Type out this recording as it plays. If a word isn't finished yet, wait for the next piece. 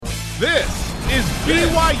This is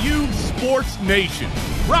BYU Sports Nation,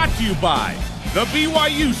 brought to you by The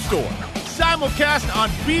BYU Store, simulcast on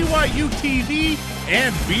BYU TV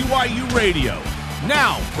and BYU Radio.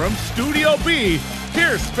 Now, from Studio B,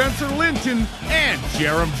 here's Spencer Linton and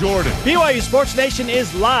Jerem Jordan. BYU Sports Nation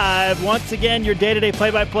is live. Once again, your day-to-day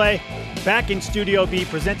play-by-play back in Studio B,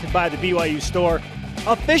 presented by The BYU Store,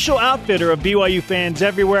 official outfitter of BYU fans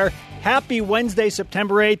everywhere. Happy Wednesday,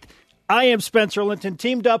 September 8th. I am Spencer Linton,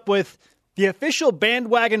 teamed up with the official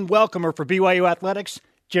bandwagon welcomer for BYU Athletics,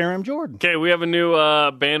 Jerem Jordan. Okay, we have a new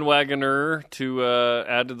bandwagoner to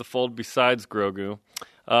add to the fold besides Grogu.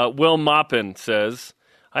 Will Maupin says,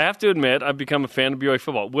 I have to admit, I've become a fan of BYU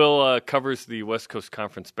football. Will covers the West Coast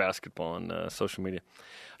Conference basketball on social media.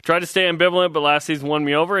 I tried to stay ambivalent, but last season won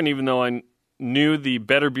me over, and even though I knew the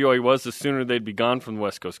better BYU was, the sooner they'd be gone from the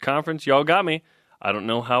West Coast Conference. Y'all got me. I don't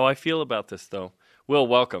know how I feel about this, though. Will,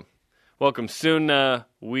 welcome. Welcome. Soon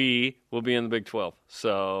we will be in the Big 12.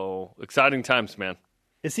 So, exciting times, man.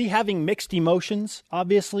 Is he having mixed emotions,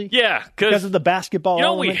 obviously? Yeah. Because of the basketball what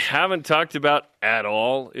element? We haven't talked about at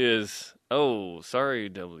all is,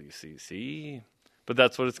 sorry, WCC. But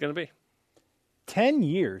that's what it's going to be. 10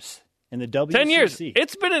 years in the WCC. 10 years.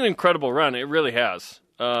 It's been an incredible run. It really has.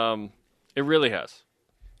 It really has.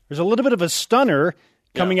 There's a little bit of a stunner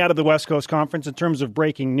coming out of the West Coast Conference in terms of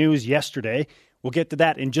breaking news yesterday. We'll get to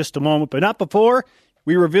that in just a moment, but not before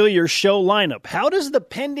we reveal your show lineup. How does the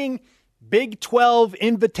pending Big 12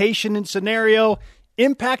 invitation and scenario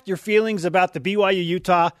impact your feelings about the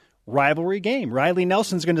BYU-Utah rivalry game? Riley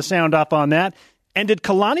Nelson's going to sound off on that. And did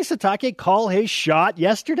Kalani Sitake call his shot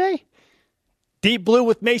yesterday? Deep Blue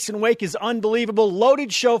with Mason Wake is unbelievable.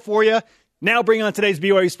 Loaded show for you. Now bring on today's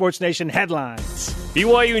BYU Sports Nation headlines.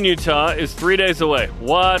 BYU in Utah is 3 days away.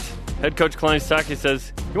 What? Head coach Kalani Sitake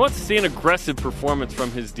says he wants to see an aggressive performance from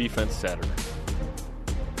his defense Saturday.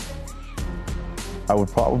 I would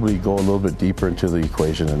probably go a little bit deeper into the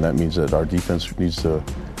equation, and that means that our defense needs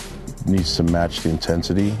to match the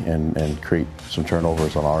intensity and create some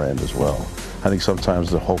turnovers on our end as well. I think sometimes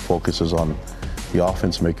the whole focus is on the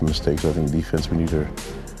offense making mistakes. I think defense, we need to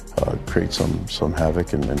create some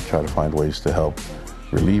havoc and try to find ways to help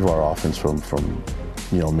relieve our offense from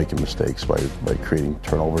making mistakes by creating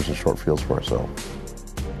turnovers and short fields for ourselves.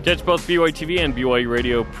 Catch both BYU TV and BYU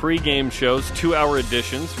Radio pre-game shows, 2-hour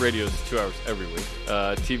editions. Radio is 2 hours every week.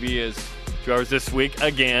 TV is 2 hours this week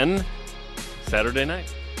again, Saturday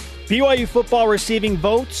night. BYU football receiving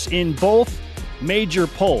votes in both major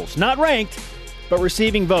polls. Not ranked, but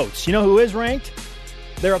receiving votes. You know who is ranked?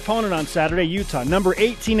 Their opponent on Saturday, Utah, number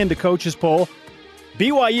 18 in the coaches poll.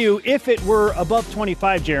 BYU, if it were above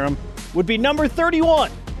 25, Jerem, would be number 31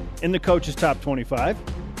 in the coaches' top 25,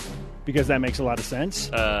 because that makes a lot of sense.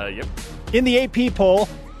 Yep. In the AP poll,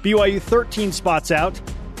 BYU 13 spots out,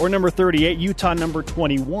 or number 38, Utah number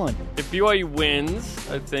 21. If BYU wins,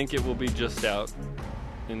 I think it will be just out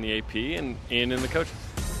in the AP and in the coaches.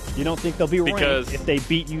 You don't think they'll be ranked if they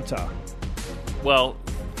beat Utah? Well,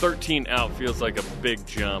 13 out feels like a big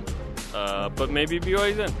jump. But maybe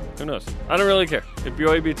BYU's in. Who knows? I don't really care. If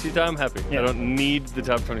BYU beats Utah, I'm happy. Yeah. I don't need the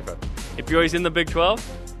top 25. If BYU's in the Big 12,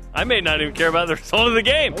 I may not even care about the result of the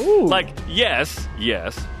game. Ooh. Yes.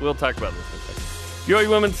 We'll talk about this in a second. BYU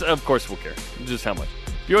women's, of course we'll care. Just how much.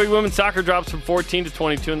 BYU women's soccer drops from 14 to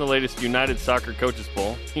 22 in the latest United Soccer Coaches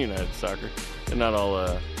Poll. United Soccer. They're not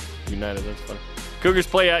all United. That's funny. Cougars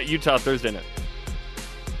play at Utah Thursday night.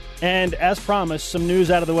 And as promised, some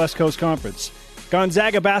news out of the West Coast Conference.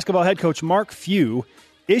 Gonzaga basketball head coach Mark Few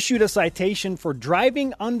issued a citation for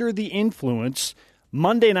driving under the influence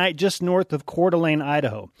Monday night just north of Coeur d'Alene,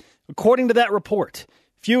 Idaho. According to that report,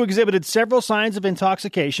 Few exhibited several signs of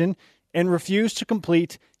intoxication and refused to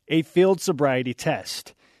complete a field sobriety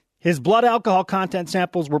test. His blood alcohol content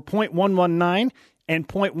samples were 0.119 and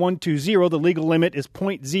 0.120. The legal limit is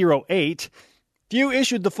 0.08. Few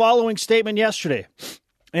issued the following statement yesterday,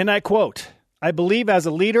 and I quote, I believe as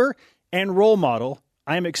a leader and role model,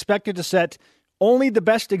 I am expected to set only the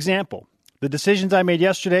best example. The decisions I made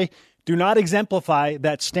yesterday do not exemplify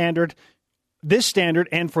that standard, this standard,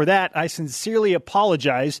 and for that, I sincerely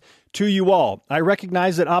apologize to you all. I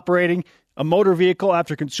recognize that operating a motor vehicle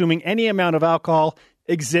after consuming any amount of alcohol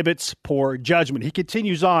exhibits poor judgment. He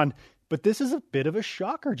continues on, but this is a bit of a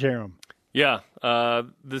shocker, Jerem. Yeah,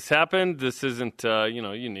 this happened. This isn't,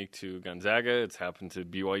 unique to Gonzaga. It's happened to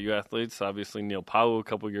BYU athletes. Obviously, Neil Pau'u a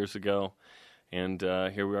couple years ago. And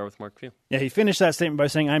here we are with Mark Few. Yeah, he finished that statement by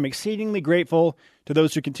saying, I'm exceedingly grateful to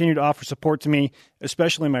those who continue to offer support to me,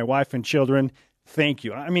 especially my wife and children. Thank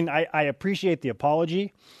you. I mean, I appreciate the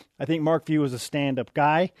apology. I think Mark Few is a stand-up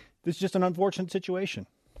guy. This is just an unfortunate situation.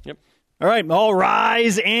 Yep. All right, all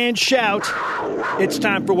rise and shout. It's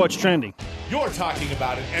time for What's Trending. You're talking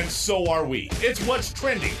about it, and so are we. It's What's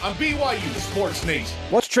Trending on BYU Sports Nation.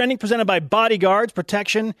 What's Trending presented by Bodyguards,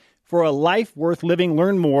 protection for a life worth living.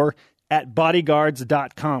 Learn more at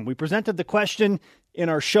bodyguards.com. We presented the question in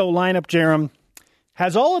our show lineup, Jerem.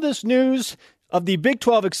 Has all of this news of the Big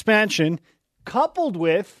 12 expansion, coupled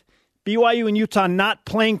with BYU and Utah not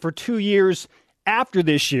playing for 2 years after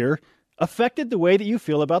this year, affected the way that you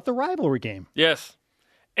feel about the rivalry game? Yes.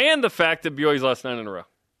 And the fact that BYU's lost 9 in a row.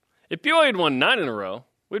 If BYU had won 9 in a row,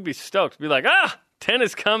 we'd be stoked. Be like, 10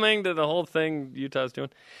 is coming to the whole thing Utah's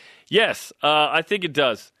doing. Yes, I think it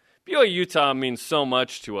does. BYU-Utah means so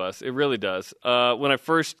much to us. It really does. When I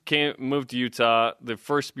first moved to Utah, the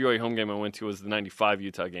first BYU home game I went to was the 95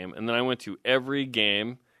 Utah game. And then I went to every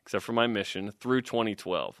game, except for my mission, through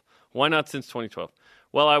 2012. Why not since 2012?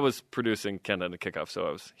 Well, I was producing Countdown to Kickoff, so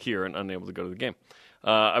I was here and unable to go to the game.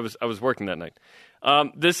 I was working that night.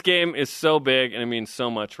 This game is so big, and it means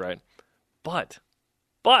so much, right? But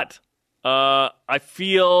I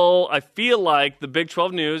feel like the Big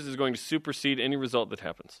 12 news is going to supersede any result that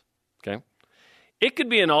happens. Okay, it could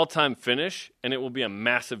be an all-time finish, and it will be a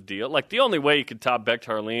massive deal. Like the only way you could top Beck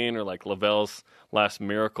Tarleen or like Lavelle's last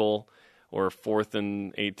miracle or 4th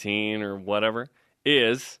and 18 or whatever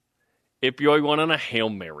is if BYU won on a Hail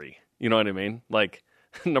Mary. You know what I mean? Like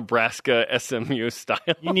Nebraska SMU style.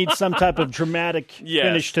 You need some type of dramatic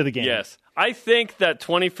finish to the game. Yes. I think that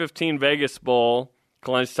 2015 Vegas Bowl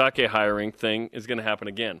Kalani Sitake hiring thing is going to happen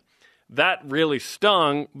again. That really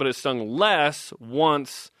stung, but it stung less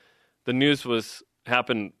once the news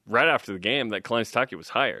happened right after the game that Kalani Sitake was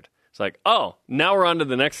hired. It's like, oh, now we're on to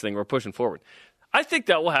the next thing. We're pushing forward. I think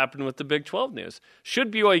that will happen with the Big 12 news.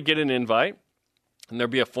 Should BYU get an invite and there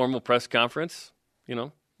be a formal press conference,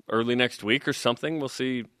 early next week or something, we'll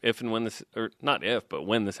see if and when this, or not if, but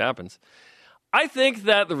when this happens. I think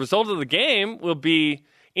that the result of the game will be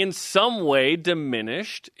in some way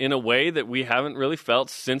diminished in a way that we haven't really felt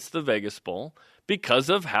since the Vegas Bowl because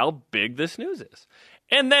of how big this news is.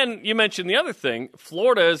 And then you mentioned the other thing.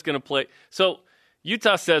 Florida is going to play. So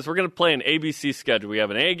Utah says we're going to play an ABC schedule. We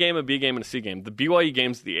have an A game, a B game, and a C game. The BYU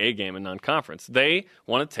game's the A game in non-conference. They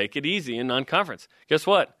want to take it easy in non-conference. Guess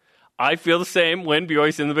what? I feel the same when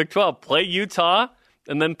BYU's in the Big 12. Play Utah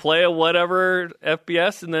and then play a whatever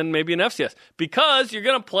FBS and then maybe an FCS because you're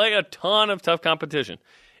going to play a ton of tough competition.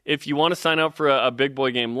 If you want to sign up for a big boy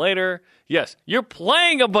game later, yes, you're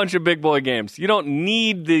playing a bunch of big boy games. You don't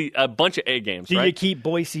need a bunch of A games, Do right? you keep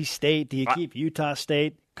Boise State? Do you keep Utah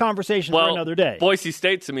State? Conversation for another day. Boise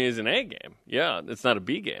State to me is an A game. Yeah, it's not a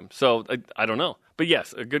B game. So I don't know. But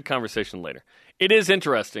yes, a good conversation later. It is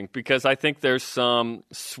interesting because I think there's some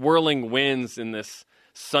swirling winds in this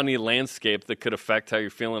sunny landscape that could affect how you're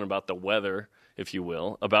feeling about the weather, if you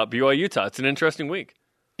will, about BYU Utah. It's an interesting week.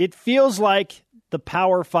 It feels like the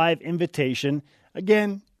Power 5 invitation,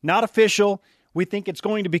 again, not official. We think it's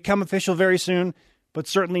going to become official very soon, but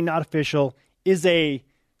certainly not official, is a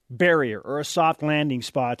barrier or a soft landing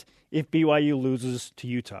spot if BYU loses to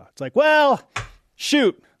Utah. It's like, well,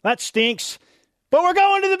 shoot, that stinks, but we're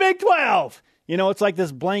going to the Big 12. It's like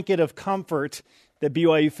this blanket of comfort that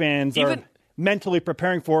BYU fans are mentally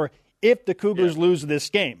preparing for if the Cougars lose this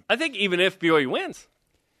game. I think even if BYU wins,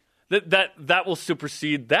 that will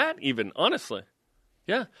supersede that even, honestly.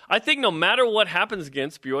 Yeah. I think no matter what happens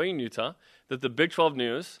against BYU and Utah, that the Big 12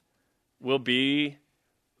 news will be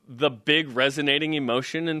the big resonating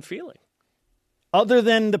emotion and feeling. Other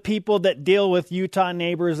than the people that deal with Utah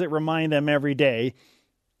neighbors that remind them every day,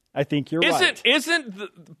 I think you're right.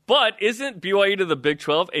 But isn't BYU to the Big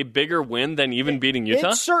 12 a bigger win than even beating Utah?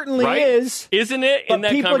 It certainly right? is. Isn't it in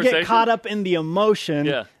that people conversation? Get caught up in the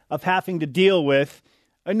emotion of having to deal with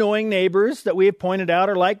annoying neighbors that we have pointed out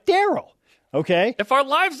are like Daryl. Okay? If our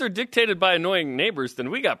lives are dictated by annoying neighbors,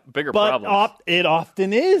 then we got bigger problems. It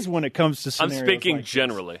often is when it comes to scenarios. I'm speaking like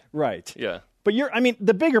generally. This. Right. Yeah. But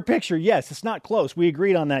the bigger picture, yes, it's not close. We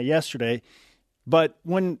agreed on that yesterday. But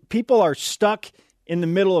when people are stuck in the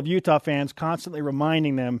middle of Utah fans constantly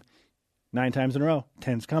reminding them 9 times in a row,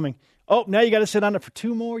 10's coming. Oh, now you got to sit on it for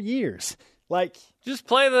 2 more years. Like, just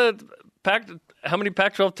play the how many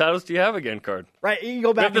Pac-12 titles do you have again card? Right, you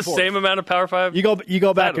go back and forth. The same amount of Power 5? You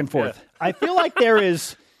go back and forth. Yeah. I feel like there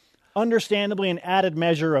is understandably an added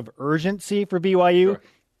measure of urgency for BYU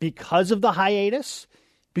because of the hiatus.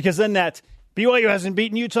 Because then that BYU hasn't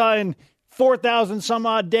beaten Utah in 4,000 some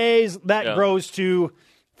odd days. That grows to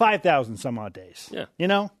 5,000 some odd days.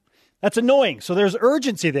 Yeah. That's annoying. So there's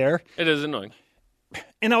urgency there. It is annoying.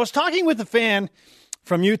 And I was talking with a fan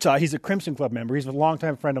from Utah. He's a Crimson Club member. He's a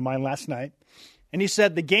longtime friend of mine last night. And he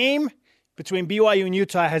said the game between BYU and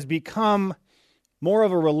Utah has become more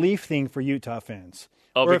of a relief thing for Utah fans.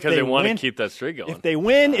 Oh, Or because if they want to win- keep that streak going. If they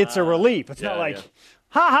win, it's a relief. It's not like,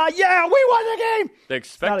 ha, yeah, we won the game. They It's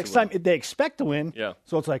expect not to excitement. win. They expect to win. Yeah.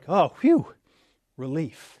 So it's like, oh, phew,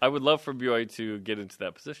 relief. I would love for BYU to get into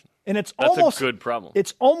that position. And it's That's almost a good problem.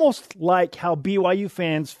 It's almost like how BYU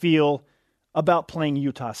fans feel about playing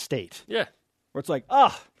Utah State, Yeah. where it's like,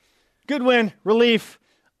 good win, relief,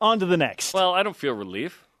 on to the next. Well, I don't feel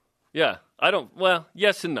relief. Yeah. I don't. Well,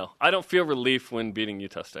 yes and no. I don't feel relief when beating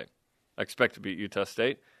Utah State. I expect to beat Utah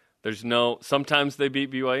State. There's no. Sometimes they beat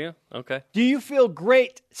BYU. Okay. Do you feel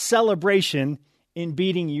great celebration in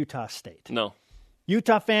beating Utah State? No.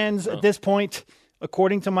 Utah fans at this point,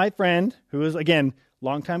 according to my friend, who is, again,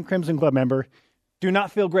 longtime Crimson Club member, do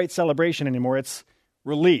not feel great celebration anymore. It's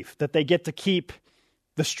relief that they get to keep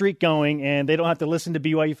the streak going and they don't have to listen to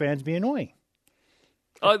BYU fans be annoying.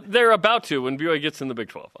 They're about to when BYU gets in the Big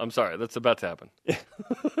 12. I'm sorry. That's about to happen.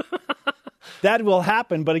 That will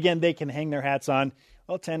happen, but again, they can hang their hats on,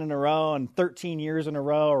 10 in a row and 13 years in a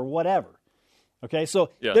row or whatever. Okay, so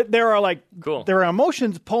Yeah. there are Cool. there are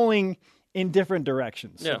emotions pulling in different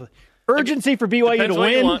directions. Yeah. So urgency for BYU Depends to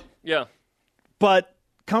what you win, want. Yeah. but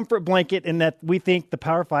comfort blanket in that we think the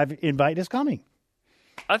Power 5 invite is coming.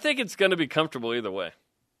 I think it's going to be comfortable either way.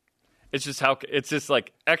 It's just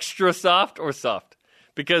like extra soft or soft.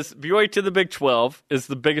 Because BYU to the Big 12 is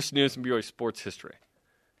the biggest news in BYU sports history.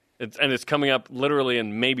 It's coming up literally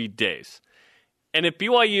in maybe days. And if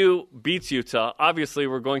BYU beats Utah, obviously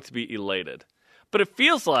we're going to be elated. But it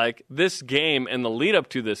feels like this game and the lead up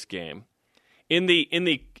to this game, in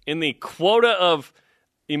the quota of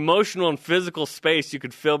emotional and physical space you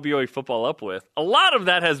could fill BYU football up with, a lot of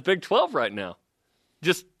that has Big 12 right now,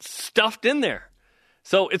 just stuffed in there.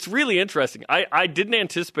 So it's really interesting. I didn't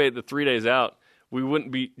anticipate the 3 days out we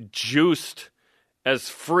wouldn't be juiced as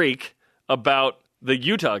freak about the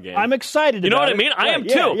Utah game. I'm excited. You know about what I it. mean? I am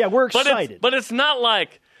Yeah, too. Yeah, we're excited. But it's not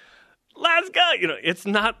like, let's go. It's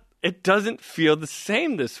not. It doesn't feel the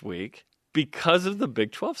same this week because of the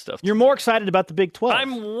Big 12 stuff. You're more excited about the Big 12.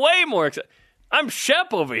 I'm way more excited. I'm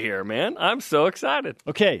Shep over here, man. I'm so excited.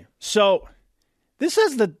 Okay, so this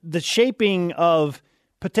is the shaping of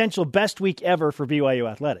potential best week ever for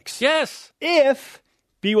BYU athletics. Yes. If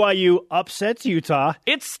BYU upsets Utah,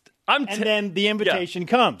 and then the invitation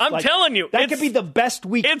comes. I'm telling you, that could be the best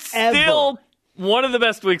week It's ever. still one of the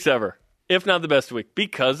best weeks ever, if not the best week,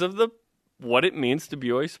 because of what it means to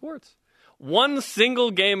BYU sports. One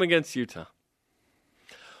single game against Utah.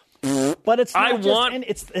 But it's not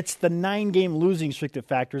it's the 9-game losing streak that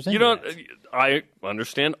factors in. I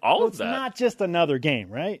understand all of It's that. not just another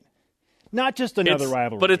game, right? Not just another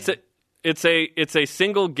rivalry. But game. it's a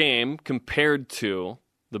single game compared to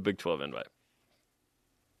the Big 12 invite.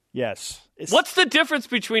 Yes. What's the difference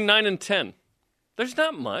between 9 and 10? There's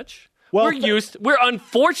not much. Well, We're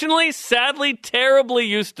unfortunately, sadly, terribly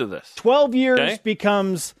used to this. 12 years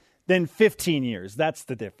becomes then 15 years. That's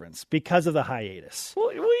the difference because of the hiatus.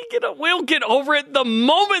 We'll get over it the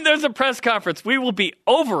moment there's a press conference. We will be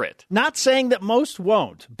over it. Not saying that most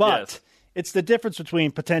won't, but Yes. it's the difference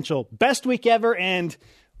between potential best week ever and,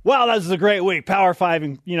 wow, that was a great week. Power 5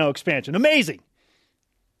 and, expansion. Amazing.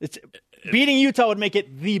 Beating Utah would make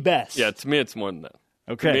it the best. Yeah, to me, it's more than that.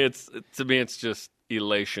 Okay. To me, it's just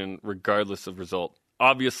elation, regardless of result.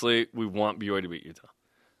 Obviously, we want BYU to beat Utah.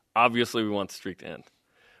 Obviously, we want the streak to end.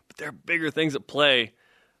 But there are bigger things at play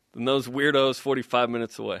than those weirdos 45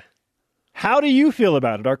 minutes away. How do you feel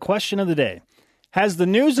about it? Our question of the day. Has the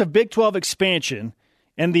news of Big 12 expansion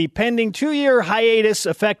and the pending 2-year hiatus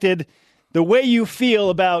affected the way you feel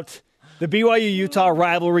about the BYU-Utah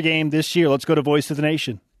rivalry game this year? Let's go to Voice of the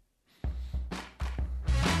Nation.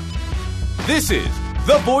 This is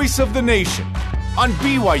the Voice of the Nation on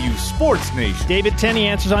BYU Sports Nation. David Tenney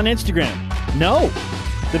answers on Instagram. No.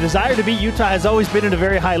 The desire to beat Utah has always been at a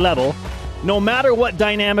very high level, no matter what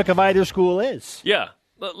dynamic of either school is. Yeah.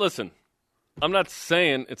 Listen, I'm not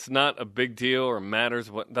saying it's not a big deal or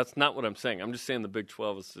matters. That's not what I'm saying. I'm just saying the Big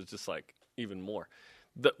 12 is just like even more.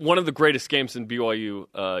 One of the greatest games in BYU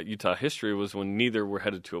Utah history was when neither were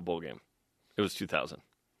headed to a bowl game. It was 2000.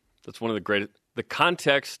 That's one of the greatest. The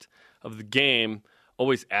context of the game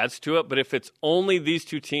always adds to it, but if it's only these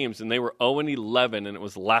two teams and they were 0-11 and it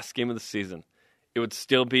was the last game of the season, it would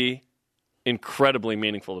still be incredibly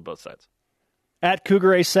meaningful to both sides. At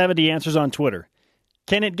Cougar70 answers on Twitter.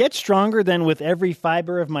 Can it get stronger than with every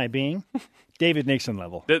fiber of my being? David Nixon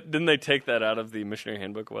level. Didn't they take that out of the missionary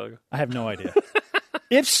handbook a while ago? I have no idea.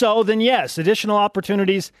 If so, then yes, additional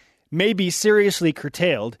opportunities may be seriously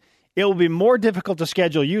curtailed. It will be more difficult to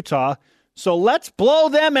schedule Utah, So let's blow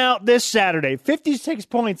them out this Saturday. 56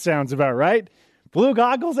 points sounds about right. Blue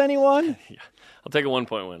goggles, anyone? Yeah, I'll take a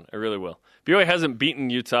 1-point win. I really will. BYU hasn't beaten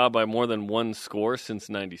Utah by more than one score since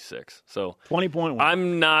 96. So 20-point win.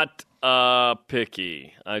 I'm not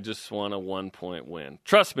picky. I just want a 1-point win.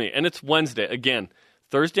 Trust me. And it's Wednesday. Again,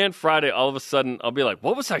 Thursday and Friday, all of a sudden, I'll be like,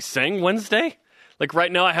 what was I saying Wednesday? Like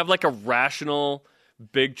right now, I have like a rational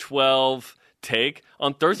Big 12 take.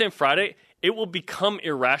 On Thursday and Friday, it will become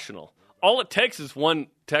irrational. All it takes is one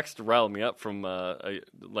text to rile me up from a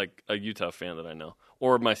Utah fan that I know,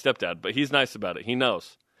 or my stepdad. But he's nice about it. He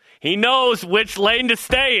knows. He knows which lane to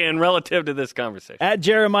stay in relative to this conversation. At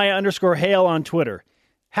Jeremiah_Hale on Twitter.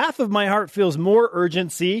 Half of my heart feels more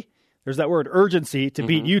urgency. There's that word urgency to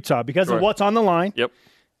beat Utah because of what's on the line. Yep.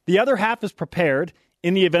 The other half is prepared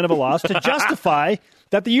in the event of a loss to justify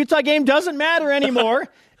that the Utah game doesn't matter anymore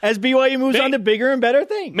as BYU moves on to bigger and better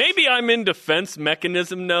things. Maybe I'm in defense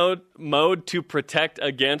mechanism mode to protect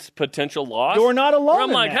against potential loss. You're not alone. Where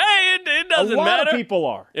I'm like, hey, it doesn't matter. A lot of people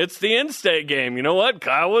are. It's the in-state game. You know what?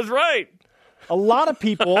 Kyle was right. A lot of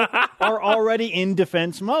people are already in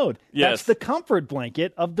defense mode. Yes. That's the comfort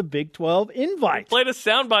blanket of the Big 12 invite. Played a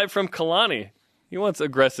soundbite from Kalani. He wants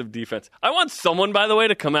aggressive defense. I want someone, by the way,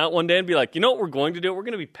 to come out one day and be like, you know what we're going to do? We're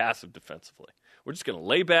going to be passive defensively. We're just going to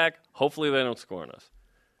lay back. Hopefully they don't score on us.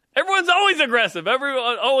 Everyone's always aggressive.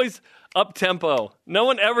 Everyone always up-tempo. No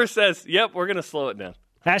one ever says, yep, we're going to slow it down.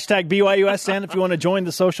 Hashtag BYUSN if you want to join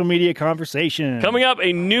the social media conversation. Coming up,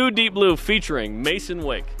 a new Deep Blue featuring Mason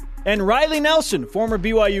Wake. And Riley Nelson, former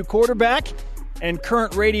BYU quarterback and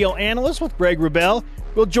current radio analyst with Greg Wrubell,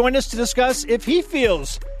 will join us to discuss if he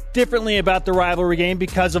feels differently about the rivalry game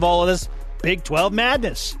because of all of this Big 12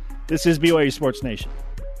 madness. This is BYU Sports Nation.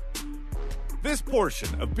 This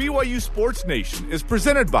portion of BYU Sports Nation is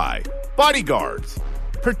presented by Bodyguards,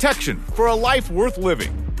 protection for a life worth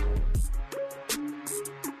living.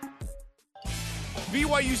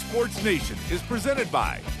 BYU Sports Nation is presented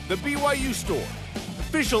by the BYU Store,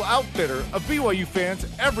 official outfitter of BYU fans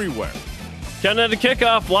everywhere. Countdown to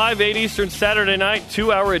kickoff, live 8 Eastern Saturday night,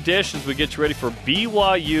 2-hour edition as we get you ready for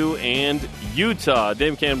BYU and Utah.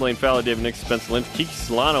 Dave McCann, Blaine Fowler, David Nix, Spencer Lynch, Kiki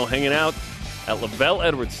Solano hanging out at LaVell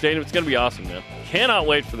Edwards Stadium. It's going to be awesome, man. Cannot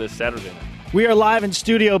wait for this Saturday night. We are live in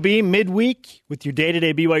Studio B midweek with your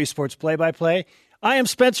day-to-day BYU Sports play-by-play. I am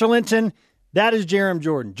Spencer Linton. That is Jerem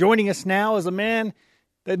Jordan. Joining us now is a man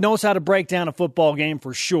that knows how to break down a football game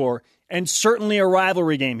for sure, and certainly a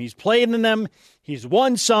rivalry game. He's played in them. He's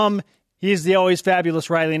won some. He's the always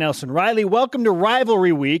fabulous Riley Nelson. Riley, welcome to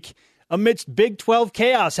Rivalry Week amidst Big 12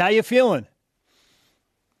 chaos. How you feeling?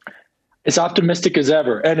 As optimistic as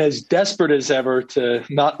ever and as desperate as ever to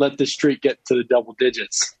not let the streak get to the double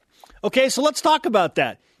digits. Okay, so let's talk about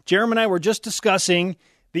that. Jeremy and I were just discussing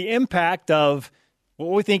the impact of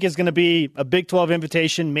what we think is going to be a Big 12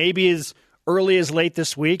 invitation, maybe as early as late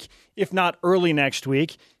this week, if not early next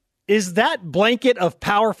week. Is that blanket of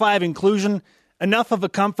Power 5 inclusion enough of a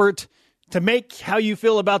comfort to make how you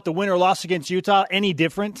feel about the win or loss against Utah any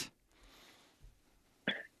different?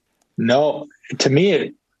 No, to me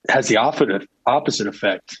it has the opposite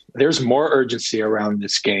effect. There's more urgency around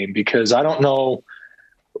this game because I don't know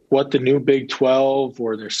what the new Big 12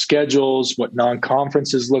 or their schedules, what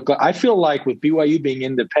non-conferences look like. I feel like with BYU being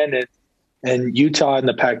independent and Utah in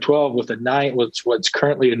the Pac-12 with what's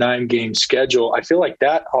currently a 9-game schedule, I feel like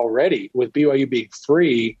that already with BYU being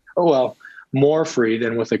free, more free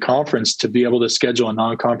than with a conference to be able to schedule a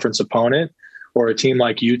non-conference opponent or a team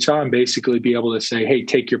like Utah and basically be able to say, hey,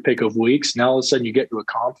 take your pick of weeks. Now all of a sudden you get to a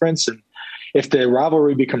conference. And if the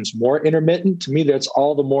rivalry becomes more intermittent, to me, that's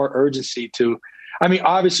all the more urgency to,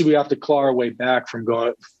 obviously we have to claw our way back from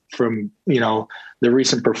the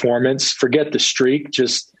recent performance. Forget the streak.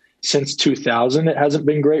 Just since 2000, it hasn't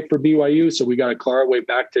been great for BYU. So we got to claw our way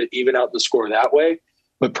back to even out the score that way.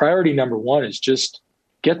 But priority number one is just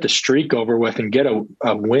get the streak over with and get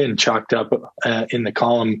a win chalked up in the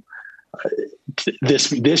column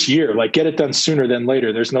this year. Like, get it done sooner than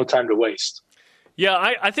later. There's no time to waste. Yeah,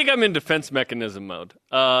 I think I'm in defense mechanism mode.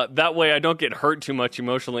 That way I don't get hurt too much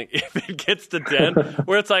emotionally if it gets to 10,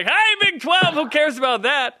 where it's like, hey, Big 12, who cares about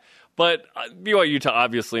that? But BYU-Utah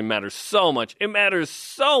obviously matters so much. It matters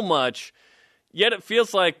so much, yet it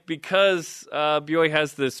feels like because BYU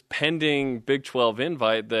has this pending Big 12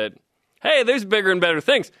 invite that, hey, there's bigger and better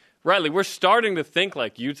things. Riley, we're starting to think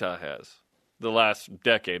like Utah has the last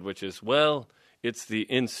decade, which is, well, it's the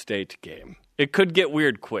in-state game. It could get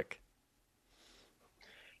weird quick.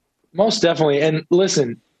 Most definitely. And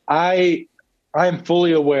listen, I am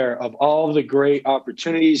fully aware of all the great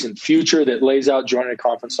opportunities and future that lays out joining a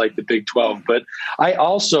conference like the Big 12. But I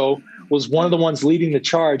also was one of the ones leading the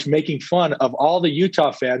charge, making fun of all the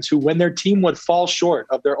Utah fans who, when their team would fall short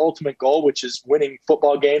of their ultimate goal, which is winning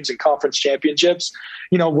football games and conference championships,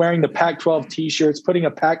 wearing the Pac-12 T-shirts, putting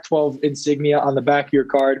a Pac-12 insignia on the back of your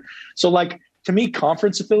card. So, to me,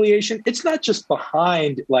 conference affiliation, it's not just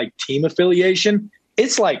behind, team affiliation.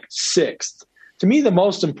 It's sixth. To me, the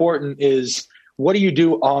most important is, what do you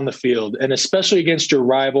do on the field? And especially against your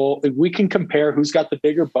rival, we can compare who's got the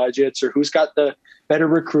bigger budgets or who's got the better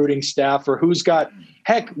recruiting staff or who's got –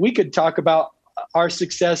 heck, we could talk about our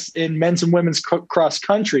success in men's and women's cross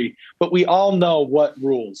country, but we all know what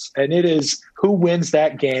rules. And it is who wins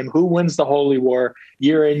that game, who wins the Holy War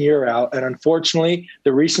year in, year out. And unfortunately,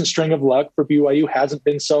 the recent string of luck for BYU hasn't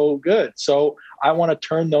been so good. So I want to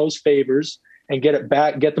turn those favors and get it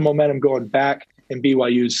back, get the momentum going back in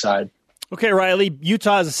BYU's side. Okay, Riley,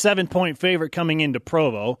 Utah is a 7-point favorite coming into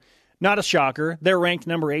Provo. Not a shocker. They're ranked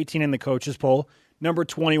number 18 in the coaches poll, number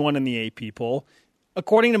 21 in the AP poll.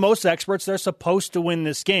 According to most experts, they're supposed to win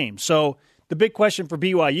this game. So the big question for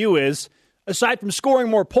BYU is, aside from scoring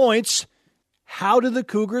more points, how do the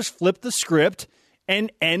Cougars flip the script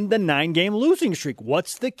and end the 9-game losing streak?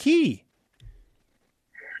 What's the key?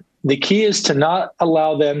 The key is to not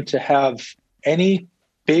allow them to have any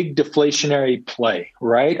big deflationary play,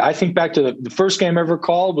 right? I think back to the first game I ever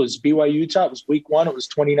called was BYU-Utah. It was week 1. It was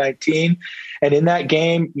 2019. And in that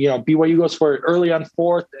game, BYU goes for it early on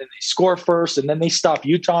 4th, and they score first, and then they stop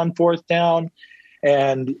Utah on 4th down.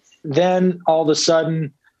 And then all of a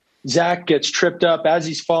sudden, Zach gets tripped up as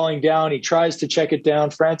he's falling down. He tries to check it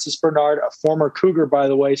down. Francis Bernard, a former Cougar, by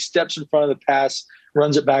the way, steps in front of the pass,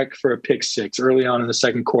 runs it back for a pick 6 early on in the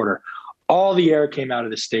second quarter. All the air came out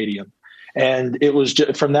of the stadium. And it was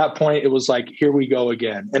just, from that point, it was here we go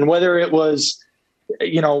again. And whether it was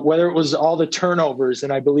all the turnovers,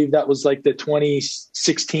 and I believe that was the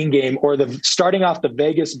 2016 game, or the starting off the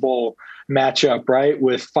Vegas Bowl matchup, right,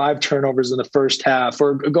 with 5 turnovers in the first half,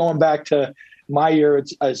 or going back to my year,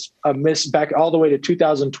 it's a miss back all the way to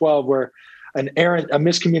 2012, where a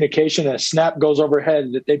miscommunication, a snap goes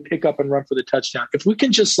overhead that they pick up and run for the touchdown. If we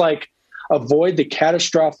can just avoid the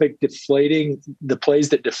catastrophic deflating, the plays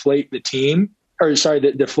that deflate the team,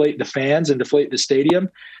 that deflate the fans and deflate the stadium,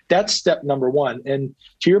 that's step number 1. And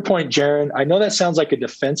to your point, Jaron, I know that sounds like a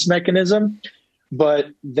defense mechanism, but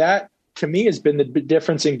that to me has been the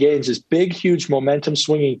difference in games, is big, huge momentum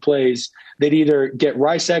swinging plays that either get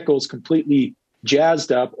Rice Eccles completely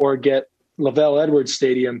jazzed up or get Lavelle Edwards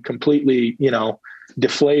Stadium completely,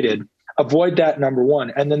 deflated. Avoid that, number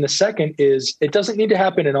 1. And then the second is, it doesn't need to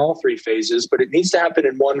happen in all 3 phases, but it needs to happen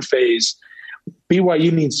in one phase.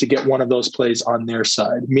 BYU needs to get one of those plays on their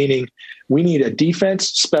side, meaning we need a defense,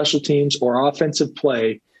 special teams, or offensive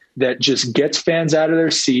play that just gets fans out of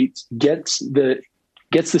their seats, gets the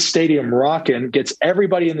stadium rocking, gets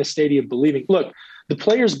everybody in the stadium believing. Look, the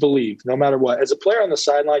players believe no matter what. As a player on the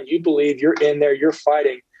sideline, you believe, you're in there, you're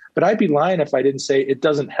fighting. But I'd be lying if I didn't say it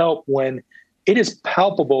doesn't help when it is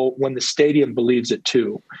palpable when the stadium believes it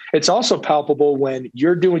too. It's also palpable when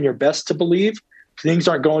you're doing your best to believe, things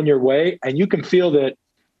aren't going your way, and you can feel that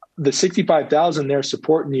the 65,000 there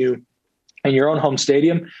supporting you in your own home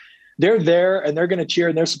stadium, they're there and they're going to cheer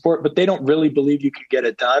and their support, but they don't really believe you can get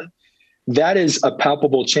it done. That is a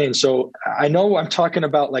palpable change. So I know I'm talking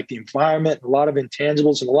about the environment, a lot of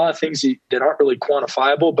intangibles and a lot of things that aren't really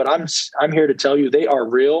quantifiable, but I'm here to tell you they are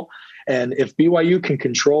real. And if BYU can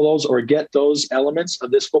control those or get those elements of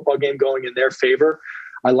this football game going in their favor,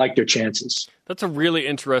 I like their chances. That's a really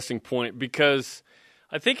interesting point, because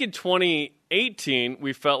I think in 2018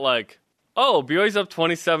 we felt BYU's up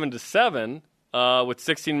 27-7 with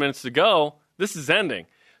 16 minutes to go. This is ending.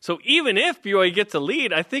 So even if BYU gets a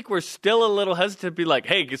lead, I think we're still a little hesitant to be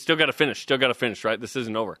hey, you still got to finish, right? This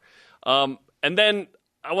isn't over. And then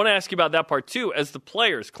I want to ask you about that part too. As the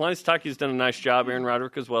players, Kalani Sitake has done a nice job, Aaron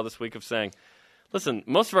Roderick as well this week, of saying, listen,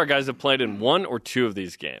 most of our guys have played in 1 or 2 of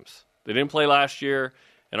these games. They didn't play last year,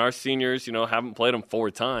 and our seniors, haven't played them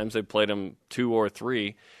 4 times. They played them 2 or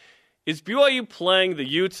 3. Is BYU playing the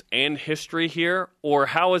Utes and history here, or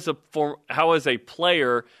how as a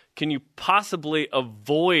player can you possibly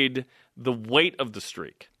avoid the weight of the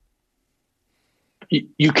streak?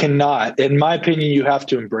 You cannot. In my opinion, you have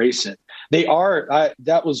to embrace it. They are,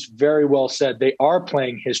 that was very well said. They are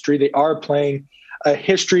playing history. They are playing a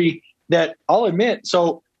history that I'll admit.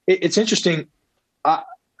 So it's interesting.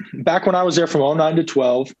 Back when I was there from 2009 to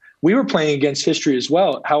 12, we were playing against history as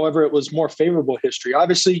well. However, it was more favorable history.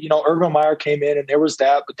 Obviously, Irvin Meyer came in and there was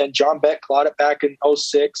that, but then John Beck clawed it back in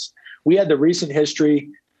 2006. We had the recent history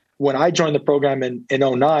when I joined the program in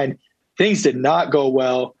 2009. Things did not go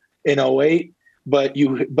well in 2008. But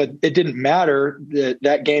it didn't matter.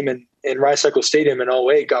 That game in in Rice-Eccles Stadium in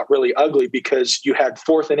 2008 got really ugly because you had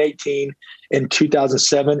 4th and 18 in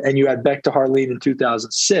 2007 and you had Beck to Harleen in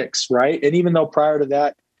 2006, right? And even though prior to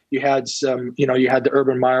that, you had some, you had the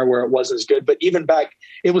Urban Meyer where it wasn't as good, but even back,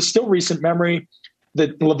 it was still recent memory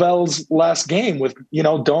that Lavelle's last game with,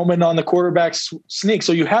 Doman on the quarterback sneak.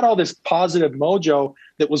 So you had all this positive mojo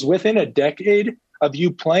that was within a decade of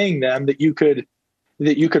you playing them that you could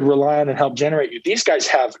rely on and help generate you. These guys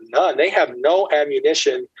have none. They have no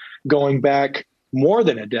ammunition going back more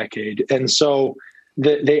than a decade. And so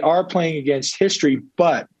they are playing against history,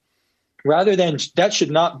 but rather than that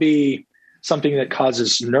should not be something that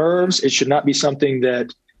causes nerves. It should not be something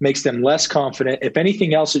that makes them less confident. If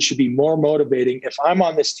anything else, it should be more motivating. If I'm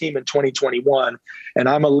on this team in 2021 and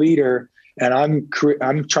I'm a leader and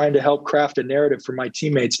I'm trying to help craft a narrative for my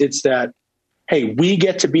teammates, it's that, hey, we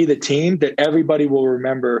get to be the team that everybody will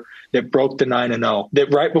remember that broke the 9-0,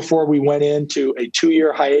 that right before we went into a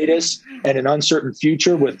 2-year hiatus and an uncertain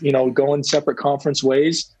future with, going separate conference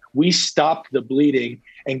ways, we stopped the bleeding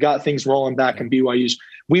and got things rolling back in BYU's.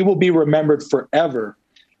 We will be remembered forever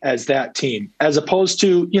as that team, as opposed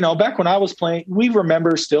to, back when I was playing, we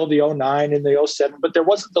remember still the 2009 and the 2007, but there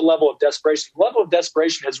wasn't the level of desperation. The level of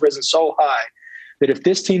desperation has risen so high that if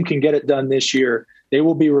this team can get it done this year, they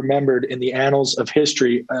will be remembered in the annals of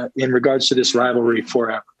history in regards to this rivalry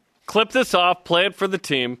forever. Clip this off, play it for the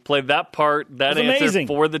team, play that part, that answer amazing.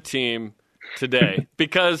 For the team today,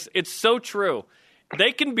 because it's so true.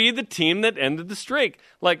 They can be the team that ended the streak.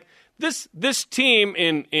 Like, This team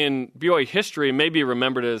in BYU history may be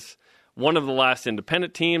remembered as one of the last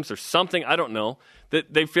independent teams or something. I don't know.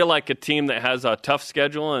 That they feel like a team that has a tough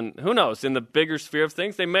schedule, and who knows, in the bigger sphere of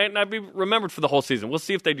things, they might not be remembered for the whole season. We'll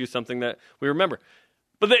see if they do something that we remember.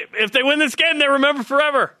 But if they win this game, they're remembered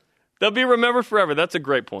forever. They'll be remembered forever. That's a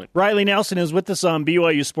great point. Riley Nelson is with us on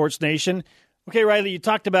BYU Sports Nation. Okay, Riley, you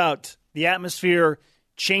talked about the atmosphere,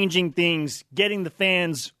 changing things, getting the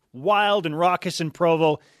fans wild and raucous in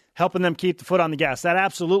Provo, helping them keep the foot on the gas. That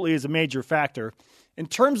absolutely is a major factor. In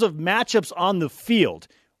terms of matchups on the field,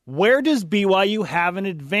 where does BYU have an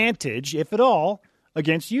advantage, if at all,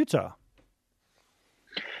 against Utah?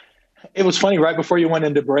 It was funny, right before you went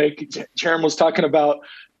into break, Jarom was talking about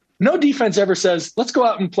no defense ever says, let's go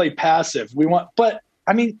out and play passive. But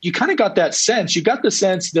I mean, you kind of got that sense. You got the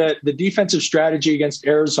sense that the defensive strategy against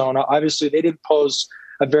Arizona, obviously they didn't pose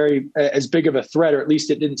as big of a threat, or at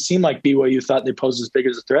least it didn't seem like BYU thought they posed as big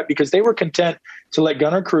as a threat, because they were content to let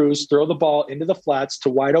Gunnar Cruz throw the ball into the flats to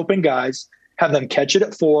wide open guys, have them catch it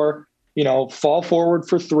at 4, fall forward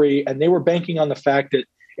for 3. And they were banking on the fact that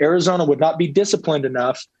Arizona would not be disciplined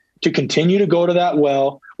enough to continue to go to that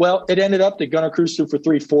well. Well, it ended up that Gunnar Cruz threw for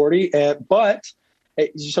 340,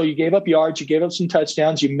 so you gave up yards, you gave up some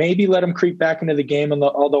touchdowns, you maybe let them creep back into the game,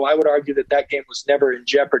 although I would argue that game was never in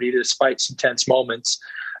jeopardy despite some tense moments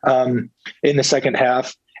in the second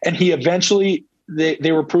half. And he eventually,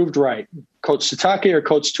 they were proved right. Coach Satake or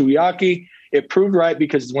Coach Tuiaki, it proved right,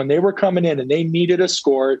 because when they were coming in and they needed a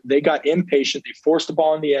score, they got impatient, they forced the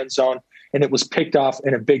ball in the end zone, and it was picked off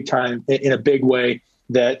in a big way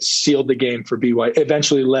that sealed the game for BYU,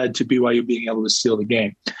 eventually led to BYU being able to seal the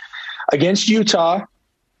game. Against Utah,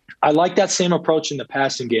 I like that same approach in the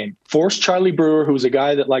passing game. Force Charlie Brewer, who's a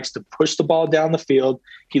guy that likes to push the ball down the field.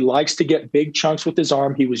 He likes to get big chunks with his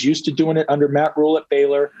arm. He was used to doing it under Matt Rule at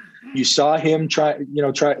Baylor. You saw him try.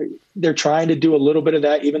 They're trying to do a little bit of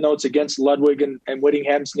that, even though it's against Ludwig and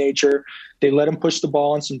Whittingham's nature. They let him push the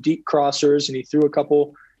ball on some deep crossers, and he threw a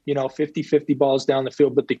couple, 50-50 balls down the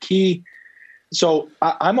field. But the key, so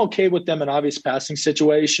I'm okay with them in obvious passing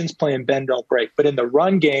situations playing bend don't break, but in the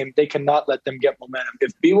run game, they cannot let them get momentum.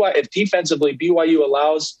 If defensively BYU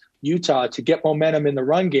allows Utah to get momentum in the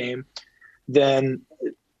run game, then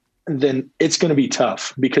it's going to be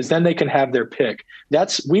tough, because then they can have their pick.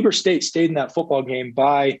 Weber State stayed in that football game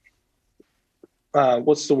by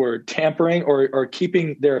tampering or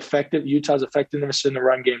keeping Utah's effectiveness in the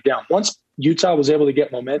run game down. Once Utah was able to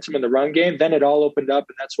get momentum in the run game, then it all opened up,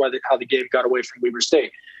 and that's how the game got away from Weber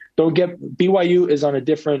State. BYU is on a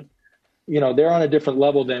different, they're on a different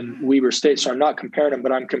level than Weber State, so I'm not comparing them,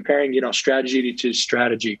 but I'm comparing, strategy to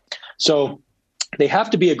strategy. So they have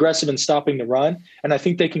to be aggressive in stopping the run, and I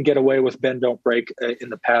think they can get away with bend don't break in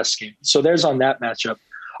the pass game. So there's on that matchup.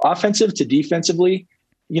 Offensive to defensively,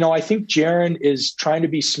 I think Jaren is trying to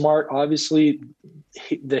be smart. Obviously,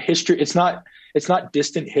 the history, it's not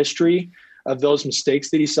distant history of those mistakes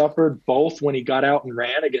that he suffered, both when he got out and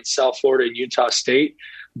ran against South Florida and Utah State.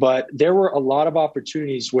 But there were a lot of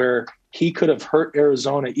opportunities where he could have hurt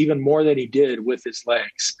Arizona even more than he did with his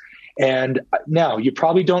legs. And now you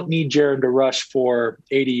probably don't need Jaren to rush for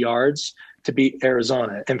 80 yards, to beat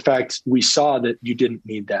Arizona. In fact, we saw that you didn't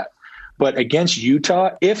need that. But against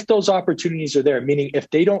Utah, if those opportunities are there, meaning if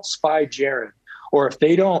they don't spy Jaren, or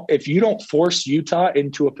if you don't force Utah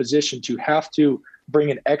into a position to have to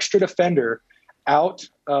bring an extra defender out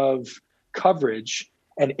of coverage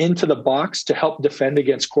and into the box to help defend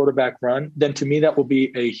against quarterback run, then to me that will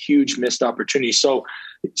be a huge missed opportunity. So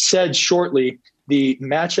said shortly, the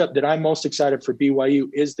matchup that I'm most excited for BYU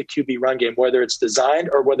is the QB run game, whether it's designed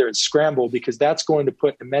or whether it's scrambled, because that's going to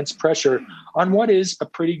put immense pressure on what is a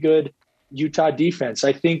pretty good Utah defense.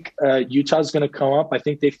 I think Utah's going to come up. I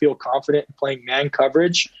think they feel confident in playing man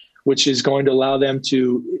coverage, which is going to allow them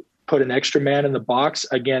to put an extra man in the box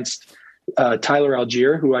against Tyler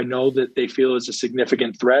Algier, who I know that they feel is a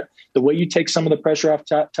significant threat. The way you take some of the pressure off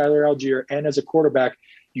Tyler Algier, and as a quarterback,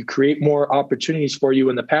 you create more opportunities for you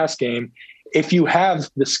in the pass game. If you have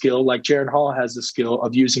the skill, like Jaren Hall has the skill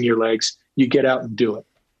of using your legs, you get out and do it.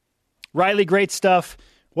 Riley, great stuff.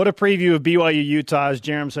 What a preview of BYU Utah, as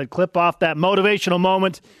Jerem said. Clip off that motivational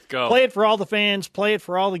moment. Go. Play it for all the fans. Play it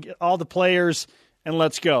for all the players, and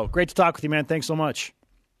let's go. Great to talk with you, man. Thanks so much.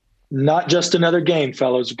 Not just another game,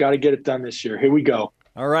 fellas. We've got to get it done this year. Here we go.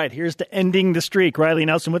 All right, here's to ending the streak. Riley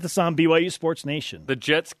Nelson with us on BYU Sports Nation. The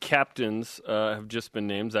Jets captains have just been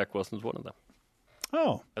named. Zach Wilson's one of them.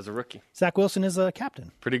 Oh. As a rookie. Zach Wilson is a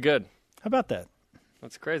captain. Pretty good. How about that?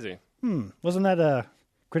 That's crazy. Wasn't that a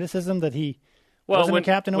criticism that he wasn't a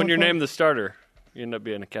captain? When you're named the starter, you end up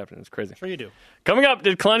being a captain. It's crazy. Sure you do. Coming up,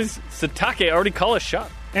 did Kalani Sitake already call a shot?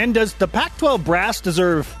 And does the Pac-12 brass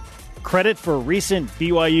deserve credit for recent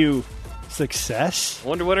BYU success? I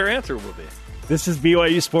wonder what her answer will be. This is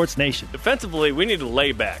BYU Sports Nation. Defensively, we need to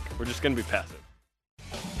lay back. We're just going to be passive.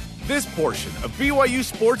 This portion of BYU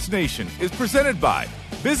Sports Nation is presented by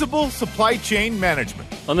Visible Supply Chain Management.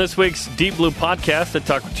 On this week's Deep Blue podcast, I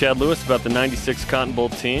talked with Chad Lewis about the 96 Cotton Bowl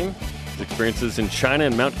team, his experiences in China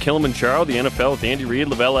and Mount Kilimanjaro, the NFL with Andy Reid,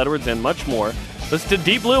 Lavelle Edwards, and much more. Listen to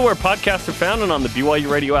Deep Blue, where podcasts are found, and on the BYU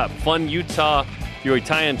Radio app. Fun Utah. BYU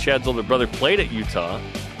tie-in, Chad's older brother played at Utah,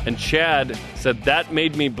 and Chad said that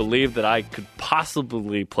made me believe that I could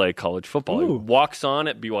possibly play college football. Ooh. He walks on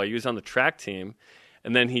at BYU, he's on the track team,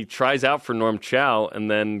 and then he tries out for Norm Chow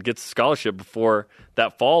and then gets a scholarship before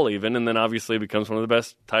that fall even, and then obviously becomes one of the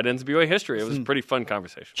best tight ends in BYU history. It was a pretty fun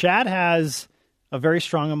conversation. Chad has a very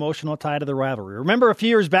strong emotional tie to the rivalry. Remember a few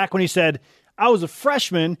years back when he said, I was a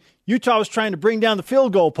freshman, Utah was trying to bring down the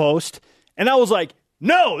field goal post, and I was like,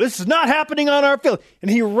 no, this is not happening on our field. And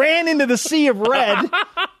he ran into the sea of red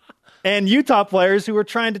and Utah players who were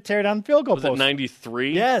trying to tear down the field goal post. Was it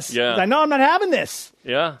 93? Yes. Yeah. I know I'm not having this.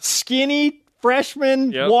 Yeah. Skinny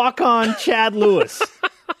freshman walk-on Chad Lewis.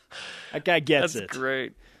 That guy gets it. That's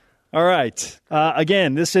great. All right.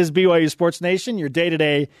 Again, this is BYU Sports Nation, your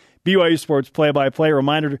day-to-day BYU Sports play-by-play.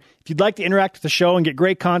 Reminder, if you'd like to interact with the show and get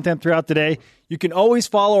great content throughout the day, you can always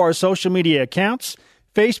follow our social media accounts,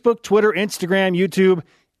 Facebook, Twitter, Instagram, YouTube,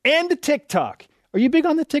 and TikTok. Are you big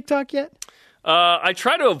on the TikTok yet? I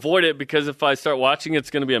try to avoid it because if I start watching, it's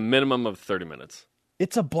going to be a minimum of 30 minutes.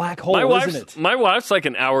 It's a black hole, isn't it? My wife's like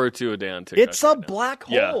an hour or two a day on TikTok. It's a black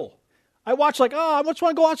hole. Yeah. I watch I just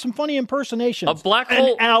want to go watch some funny impersonations. A black hole.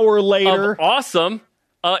 An hour later. Awesome.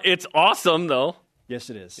 It's awesome, though. Yes,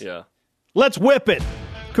 it is. Yeah. Let's whip it.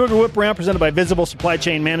 Cougar Whip Round presented by Visible Supply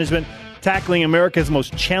Chain Management, tackling America's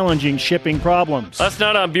most challenging shipping problems. Last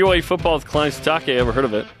night on BYU Football with Kalani Sitake, ever heard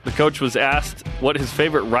of it? The coach was asked what his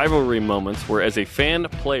favorite rivalry moments were as a fan,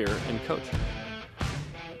 player, and coach.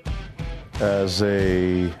 As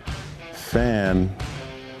a fan,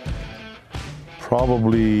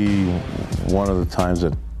 probably one of the times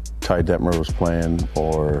that Ty Detmer was playing,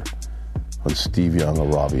 or when Steve Young or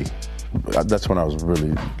Robbie. That's when I was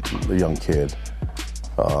really a young kid.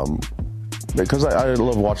 Because I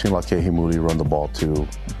love watching Lakehi Moody run the ball too.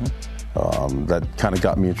 Mm-hmm. That kind of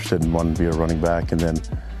got me interested in wanting to be a running back. And then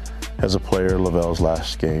as a player, Lavelle's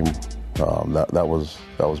last game, that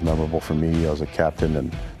was memorable for me. I was a captain,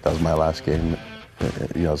 and that was my last game,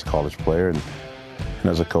 as a college player, and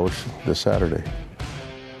as a coach this Saturday.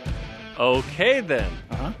 Okay, then.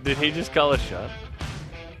 Did he just call a shot?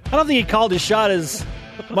 I don't think he called his shot as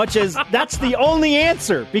much as that's the only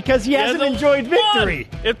answer, because he hasn't enjoyed victory.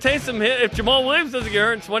 If Taysom hit, if Jamal Williams doesn't get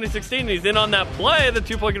hurt in 2016, he's in on that play, the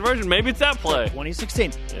 2-point conversion. Maybe it's that play.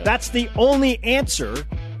 2016. Yeah. That's the only answer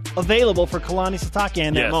available for Kalani Sitake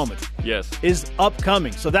in that moment. Yes. Is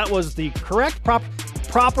upcoming. So that was the correct,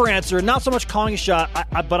 proper answer. Not so much calling a shot,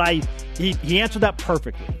 but he answered that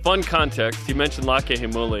perfectly. Fun context. He mentioned Lake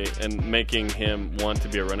Himuli and making him want to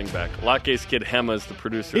be a running back. Lake's kid Hema is the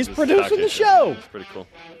producer. He's producing the show. It's pretty cool.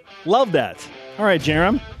 Love that. All right,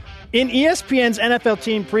 Jerem. In ESPN's NFL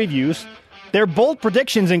team previews, Their bold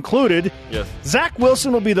predictions included Yes. Zach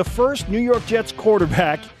Wilson will be the first New York Jets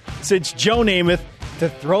quarterback since Joe Namath to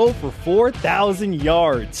throw for 4,000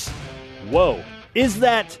 yards. Whoa. Is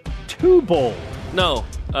that too bold? No.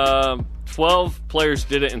 12 players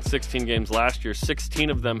did it in 16 games last year. 16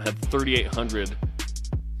 of them had 3,800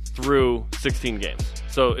 through 16 games.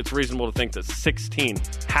 So it's reasonable to think that 16,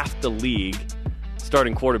 half the league,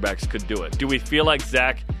 starting quarterbacks could do it. Do we feel like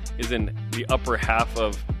Zach is in the upper half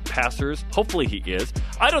of passers? Hopefully he is.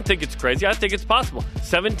 I don't think it's crazy. I think it's possible.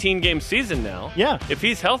 17-game season now. Yeah. If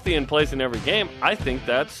he's healthy and plays in every game, I think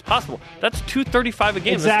that's possible. That's 235 a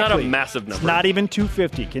game. Exactly. That's not a massive number. It's not even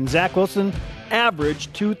 250. Can Zach Wilson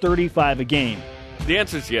average 235 a game? The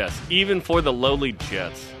answer is yes, even for the lowly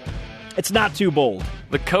Jets. It's not too bold.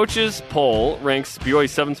 The coaches poll ranks BYU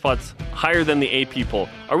 7 spots higher than the AP poll.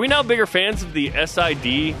 Are we now bigger fans of the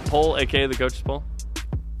SID poll, a.k.a. the coaches poll?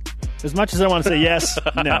 As much as I want to say yes,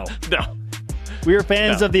 no. No. We are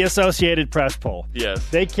fans No. of the Associated Press poll. Yes.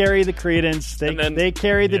 They carry the credence. They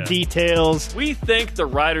carry the details. We think the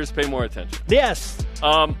writers pay more attention. Yes.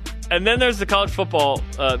 And then there's the college football,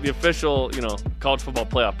 the official, college football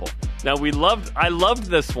playoff poll. Now, I loved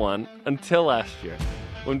this one until last year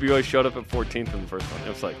when BYU showed up at 14th in the first one. It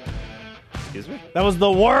was like, excuse me? That was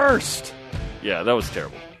the worst. Yeah, that was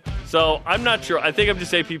terrible. So I'm not sure. I think I'm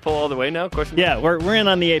just AP poll all the way now. Question? Yeah, we're in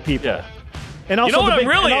on the AP poll. Yeah. And also, You know what the, I'm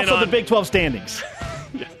really and also in the on? Big 12 standings.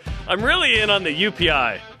 I'm really in on the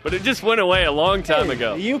UPI, but it just went away a long time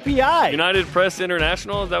ago. The UPI. United Press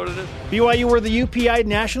International, is that what it is? BYU were the UPI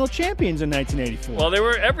national champions in 1984. Well, they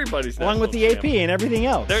were everybody's along with the AP and everything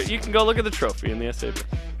else. There, you can go look at the trophy in the SAP.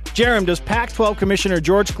 Jerem, does Pac-12 Commissioner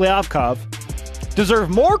George Kliavkoff deserve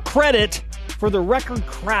more credit for the record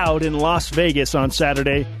crowd in Las Vegas on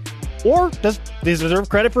Saturday, or does he deserve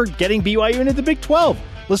credit for getting BYU into the Big 12?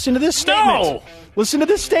 Listen to this statement. No! Listen to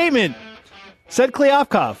this statement. Said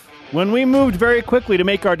Kliavkoff, when we moved very quickly to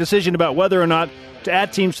make our decision about whether or not to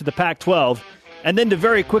add teams to the Pac-12, and then to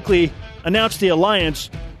very quickly announce the alliance,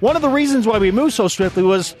 one of the reasons why we moved so swiftly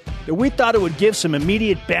was that we thought it would give some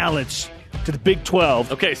immediate balance to the Big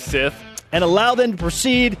 12. Okay, Sith. And allow them to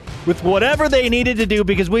proceed with whatever they needed to do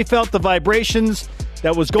because we felt the vibrations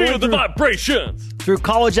that was going Feel the vibrations through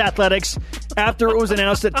college athletics after it was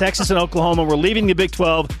announced that Texas and Oklahoma were leaving the Big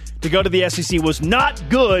 12 to go to the SEC was not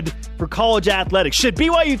good for college athletics. Should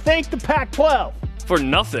BYU thank the Pac-12? for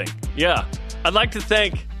nothing. Yeah. I'd like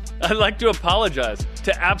to apologize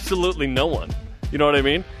to absolutely no one. You know what I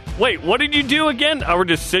mean? Wait, what did you do again? Our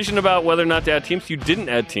decision about whether or not to add teams? You didn't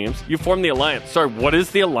add teams. You formed the alliance. Sorry, what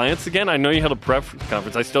is the alliance again? I know you had a press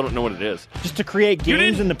conference. I still don't know what it is. Just to create You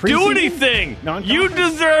games didn't in the preseason? do anything. You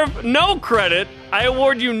deserve no credit. I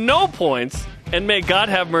award you no points, and may God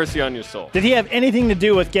have mercy on your soul. Did he have anything to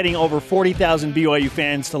do with getting over 40,000 BYU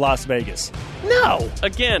fans to Las Vegas? No.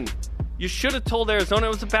 Again, you should have told Arizona it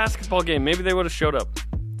was a basketball game. Maybe they would have showed up.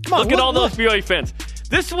 Come on, Look at all those BYU fans.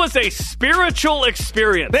 This was a spiritual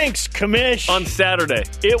experience. Thanks, Commish. On Saturday.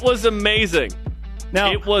 It was amazing.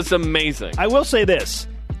 Now, it was amazing. I will say this.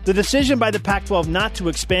 The decision by the Pac-12 not to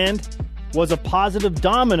expand was a positive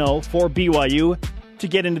domino for BYU to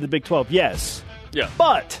get into the Big 12, yes. Yeah.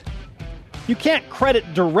 But you can't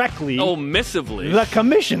credit directly Omissively. the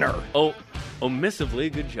commissioner. Oh,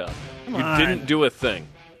 omissively, good job. Come you on. didn't do a thing.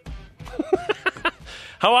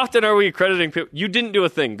 How often are we crediting people? You didn't do a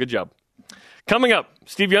thing. Good job. Coming up,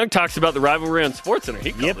 Steve Young talks about the rivalry on SportsCenter.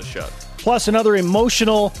 He called the shot. Plus another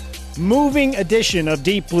emotional, moving edition of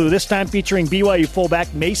Deep Blue, this time featuring BYU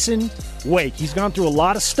fullback Mason Wake. He's gone through a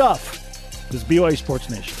lot of stuff. This is BYU Sports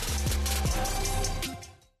Nation.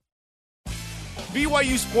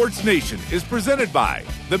 BYU Sports Nation is presented by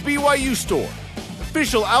The BYU Store,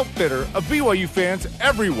 official outfitter of BYU fans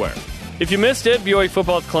everywhere. If you missed it, BYU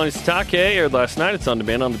football at Kalani Sitake aired last night. It's on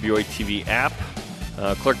demand on the BYU TV app.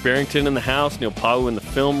 Clark Barrington in the house, Neil Pau in the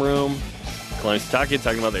film room. Kalani Sitake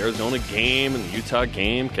talking about the Arizona game and the Utah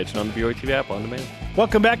game. Catch it on the BYU TV app on demand.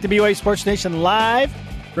 Welcome back to BYU Sports Nation live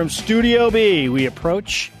from Studio B. We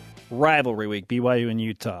approach Rivalry Week, BYU and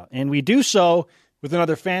Utah. And we do so with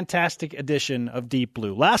another fantastic edition of Deep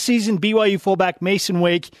Blue. Last season, BYU fullback Mason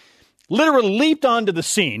Wake literally leaped onto the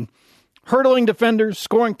scene, hurdling defenders,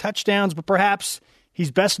 scoring touchdowns, but perhaps he's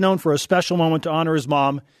best known for a special moment to honor his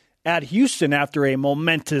mom at Houston after a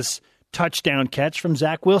momentous touchdown catch from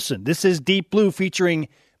Zach Wilson. This is Deep Blue featuring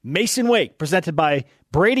Mason Wake, presented by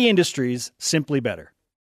Brady Industries, Simply Better.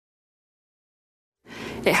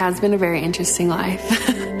 It has been a very interesting life.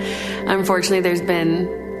 Unfortunately, there's been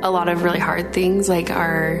a lot of really hard things, like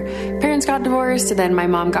our parents got divorced, and then my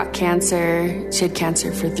mom got cancer. She had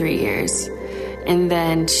cancer for 3 years, and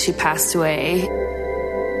then she passed away.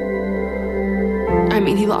 I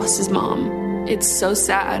mean, he lost his mom. It's so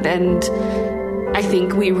sad, and I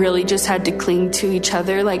think we really just had to cling to each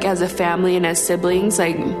other, like as a family and as siblings,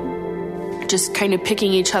 like just kind of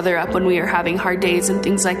picking each other up when we were having hard days and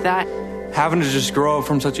things like that. Having to just grow up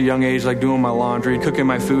from such a young age, like doing my laundry, cooking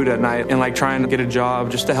my food at night, and like trying to get a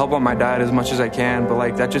job just to help out my dad as much as I can. But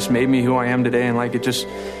like that just made me who I am today, and like it just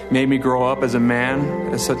made me grow up as a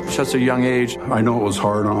man at such a young age. I know it was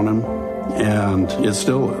hard on him, and it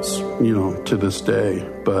still is, to this day.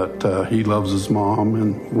 But he loves his mom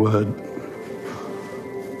and would.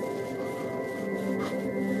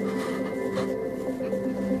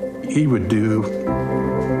 He would do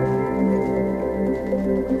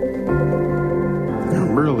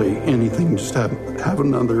really anything, just have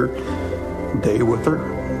another day with her.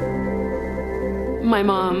 My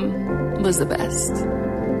mom was the best.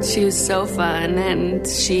 She was so fun, and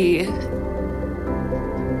she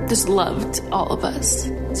just loved all of us.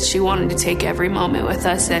 She wanted to take every moment with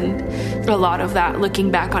us, and a lot of that,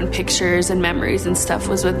 looking back on pictures and memories and stuff,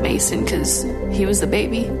 was with Mason because he was the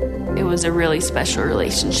baby. It was a really special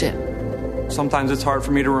relationship. Sometimes it's hard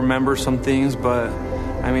for me to remember some things, but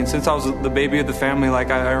I mean, since I was the baby of the family,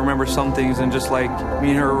 like I remember some things, and just like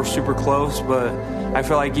me and her were super close, but I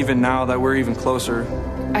feel like even now that we're even closer.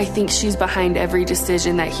 I think she's behind every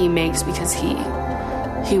decision that he makes because he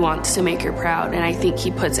wants to make her proud, and I think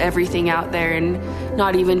he puts everything out there, and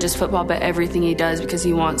not even just football, but everything he does, because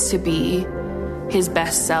he wants to be his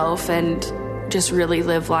best self and just really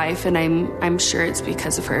live life, and I'm sure it's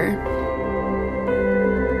because of her.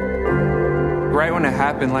 Right when it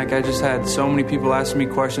happened, like I just had so many people asking me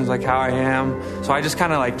questions like how I am. So I just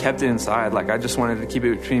kind of like kept it inside. Like I just wanted to keep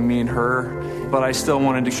it between me and her, but I still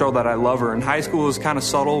wanted to show that I love her. In high school, it was kind of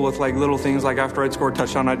subtle with like little things, like after I'd score a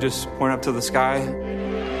touchdown, I'd just point up to the sky.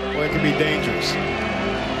 Well, it can be dangerous.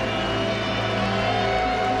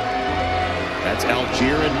 That's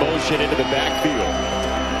Algier in motion into the backfield.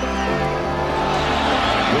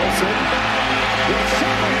 Wilson. Good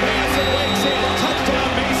shot. Mason Wake's in. Touchdown,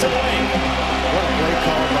 Mason Wake. What a great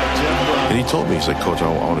call by Jim Brown. And he told me, he's like, Coach, I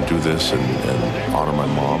want to do this and honor my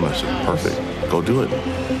mom. I said, perfect. Go do it.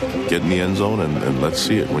 Get in the end zone and let's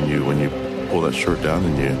see it when you pull that shirt down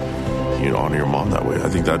and you honor your mom that way. I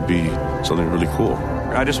think that'd be something really cool.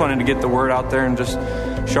 I just wanted to get the word out there and just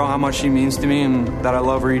show how much she means to me and that I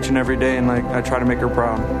love her each and every day, and like I try to make her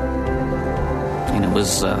proud. And it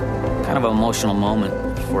was kind of an emotional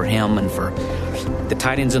moment for him and for the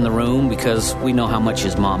tight ends in the room, because we know how much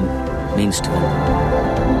his mom means to him.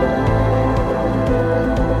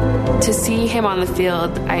 To see him on the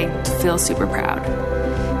field, I feel super proud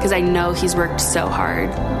because I know he's worked so hard.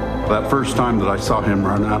 That first time that I saw him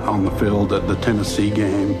run out on the field at the Tennessee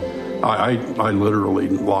game, I literally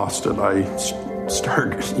lost it. I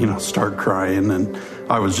start crying, and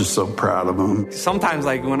I was just so proud of him. Sometimes,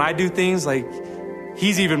 like when I do things, like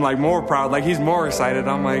he's even like more proud, like he's more excited.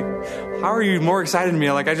 I'm like, how are you more excited than me?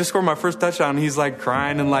 Like I just scored my first touchdown, and he's like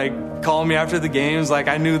crying and like calling me after the games. Like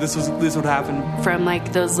I knew this would happen. From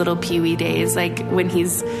like those little peewee days, like when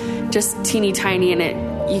he's just teeny tiny and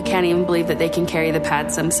you can't even believe that they can carry the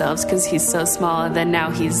pads themselves because he's so small. And then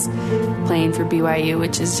now he's playing for BYU,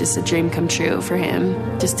 which is just a dream come true for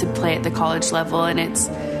him, just to play at the college level. And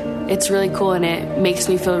it's really cool, and it makes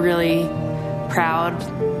me feel really proud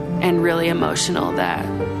and really emotional that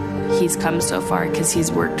he's come so far because he's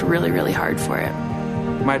worked really, really hard for it.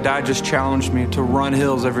 My dad just challenged me to run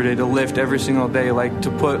hills every day, to lift every single day, like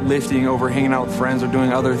to put lifting over hanging out with friends or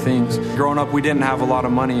doing other things. Growing up, we didn't have a lot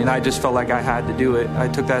of money, and I just felt like I had to do it. I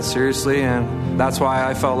took that seriously, and that's why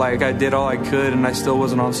I felt like I did all I could, and I still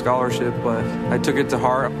wasn't on scholarship, but I took it to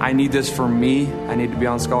heart. I need this for me. I need to be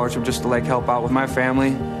on scholarship just to like help out with my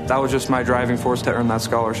family. That was just my driving force to earn that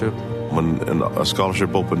scholarship. When a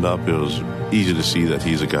scholarship opened up, it was easy to see that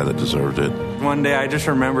he's a guy that deserved it. One day I just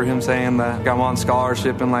remember him saying that I'm on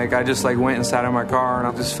scholarship, and like I just like went and sat in my car, and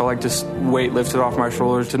I just felt like just weight lifted off my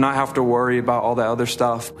shoulders to not have to worry about all that other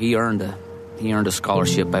stuff. He earned a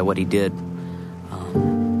scholarship by what he did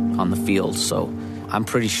on the field, so I'm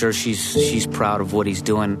pretty sure she's proud of what he's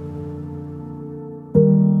doing.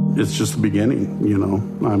 It's just the beginning, you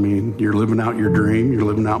know. I mean, you're living out your dream, you're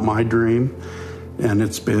living out my dream, and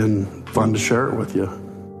it's been fun to share it with you.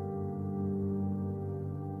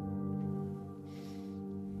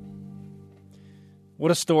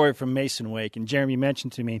 What a story from Mason Wake. And Jeremy,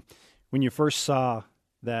 mentioned to me when you first saw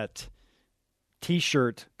that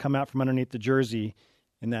T-shirt come out from underneath the jersey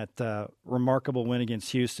in that remarkable win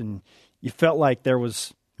against Houston, you felt like there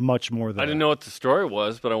was much more there. I didn't know what the story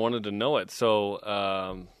was, but I wanted to know it.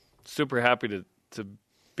 So super happy to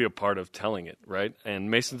be a part of telling it, right? And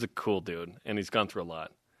Mason's a cool dude, and he's gone through a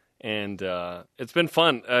lot. And it's been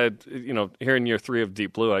fun. Here in year 3 of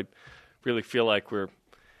Deep Blue, I really feel like we're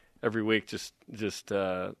every week just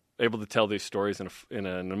able to tell these stories in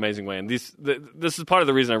an amazing way. And this is part of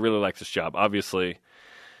the reason I really like this job. Obviously,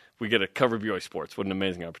 we get to cover BYU sports. What an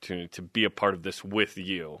amazing opportunity to be a part of this with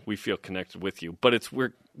you. We feel connected with you. But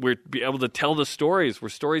we're be able to tell the stories. We're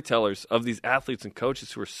storytellers of these athletes and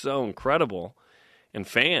coaches who are so incredible, and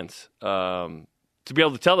fans. To be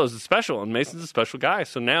able to tell those is special, and Mason's a special guy.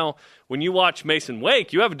 So now when you watch Mason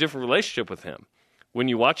Wake, you have a different relationship with him when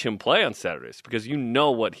you watch him play on Saturdays, because you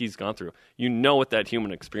know what he's gone through. You know what that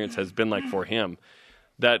human experience has been like for him,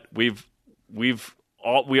 that we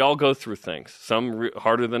all go through things, some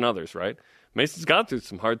harder than others, right? Mason's gone through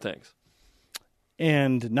some hard things.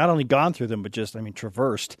 And not only gone through them, but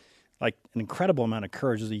traversed like an incredible amount of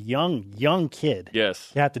courage as a young kid.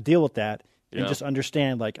 Yes. You have to deal with that. And Yeah. just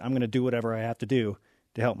understand, like, I'm going to do whatever I have to do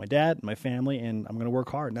to help my dad and my family, and I'm going to work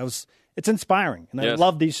hard. And it's inspiring, and I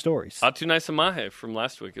love these stories. Atu Naisamahe from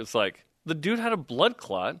last week. It's like the dude had a blood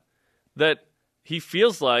clot that he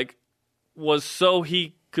feels like was so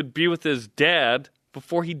he could be with his dad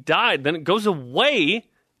before he died. Then it goes away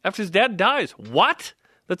after his dad dies. What?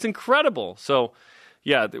 That's incredible. So,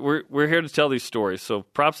 yeah, we're here to tell these stories. So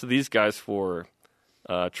props to these guys for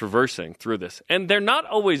traversing through this. And they're not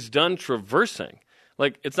always done traversing.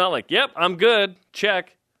 Like, it's not like, yep, I'm good,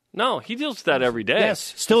 check. No, he deals with that every day.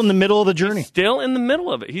 Yes, still in the middle of the journey. He's still in the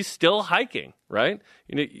middle of it. He's still hiking, right?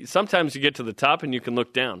 Sometimes you get to the top and you can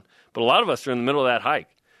look down. But a lot of us are in the middle of that hike.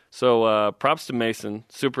 So props to Mason.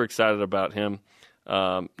 Super excited about him.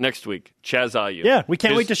 Next week, Chaz Ayu. Yeah, we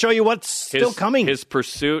can't wait to show you what's still coming. His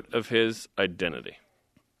pursuit of his identity.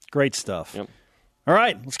 Great stuff. Yep. All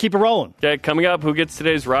right, let's keep it rolling. Okay, coming up, who gets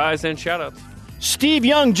today's rise and shout-outs? Steve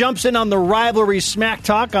Young jumps in on the rivalry smack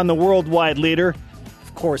talk on the worldwide leader.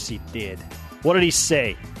 Of course he did. What did he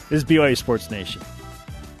say? This is BYU Sports Nation.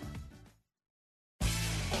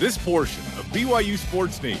 This portion of BYU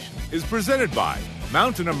Sports Nation is presented by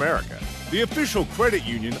Mountain America, the official credit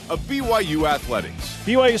union of BYU Athletics.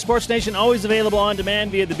 BYU Sports Nation, always available on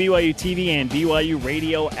demand via the BYU TV and BYU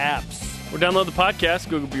radio apps. Or download the podcast,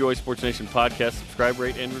 Google BYU Sports Nation podcast, subscribe,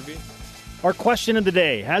 rate, and review. Our question of the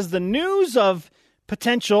day: has the news of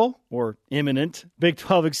potential or imminent Big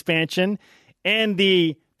 12 expansion and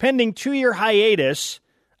the pending 2-year hiatus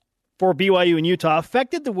for BYU and Utah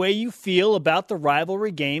affected the way you feel about the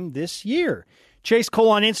rivalry game this year? Chase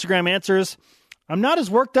Cole on Instagram answers, I'm not as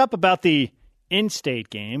worked up about the in-state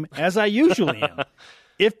game as I usually am.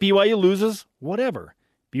 If BYU loses, whatever.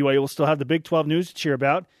 BYU will still have the Big 12 news to cheer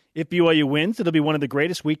about. If BYU wins, it'll be one of the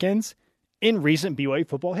greatest weekends in recent BYU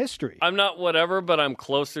football history. I'm not whatever, but I'm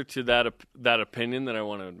closer to that opinion than I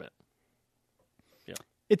want to admit. Yeah.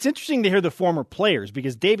 It's interesting to hear the former players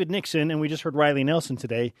because David Nixon, and we just heard Riley Nelson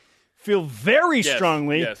today, feel very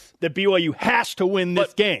strongly that BYU has to win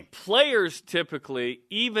this game. Players typically,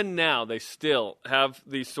 even now, they still have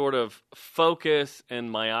the sort of focus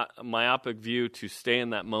and myopic view to stay in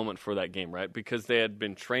that moment for that game, right? Because they had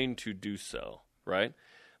been trained to do so, right?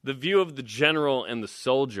 The view of the general and the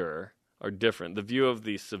soldier are different. The view of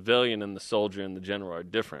the civilian and the soldier and the general are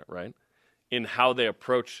different, right? In how they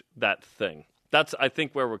approach that thing. That's, I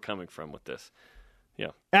think, where we're coming from with this. Yeah.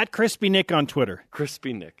 At Crispy Nick on Twitter.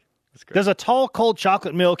 Crispy Nick. That's great. Does a tall, cold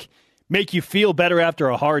chocolate milk make you feel better after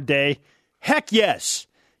a hard day? Heck yes.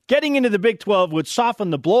 Getting into the Big 12 would soften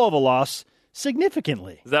the blow of a loss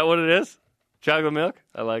significantly. Is that what it is? Chocolate milk?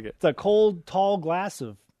 I like it. It's a cold, tall glass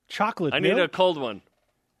of chocolate milk. I need a cold one.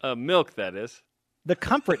 Milk, that is. The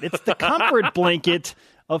comfort. It's the comfort blanket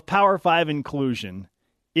of Power 5 inclusion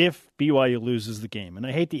if BYU loses the game. And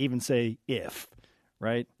I hate to even say if,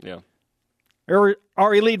 right? Yeah.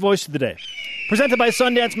 Our elite voice of the day. Presented by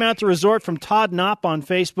Sundance Mountain Resort from Todd Knopp on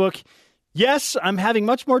Facebook. Yes, I'm having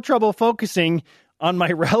much more trouble focusing on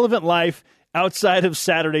my relevant life outside of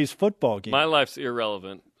Saturday's football game. My life's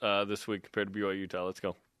irrelevant this week compared to BYU Utah. Let's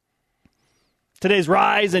go. Today's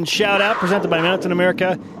Rise and Shout Out, presented by Mountain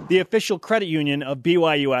America, the official credit union of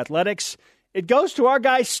BYU Athletics. It goes to our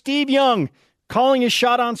guy, Steve Young, calling his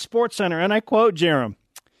shot on SportsCenter. And I quote Jerem,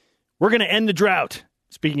 "We're going to end the drought."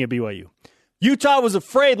 Speaking of BYU. Utah was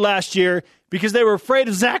afraid last year because they were afraid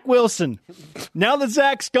of Zach Wilson. Now that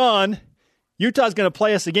Zach's gone, Utah's going to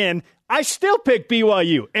play us again. I still pick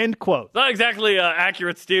BYU. End quote. Not exactly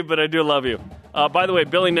accurate, Steve, but I do love you. By the way,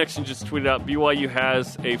 Billy Nixon just tweeted out BYU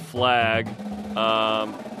has a flag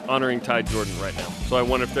honoring Ty Jordan right now. So I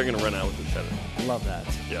wonder if they're going to run out with each other. Love that.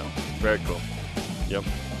 Yeah, very cool. Yep.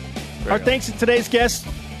 Our thanks to today's guest,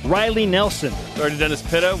 Riley Nelson. Sorry to Dennis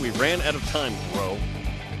Pitta. We ran out of time, bro.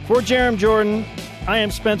 For Jerem Jordan, I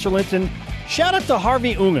am Spencer Linton. Shout out to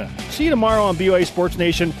Harvey Unga. See you tomorrow on BYU Sports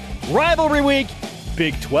Nation. Rivalry week,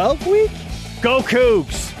 Big 12 week. Go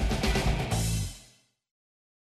Cougs!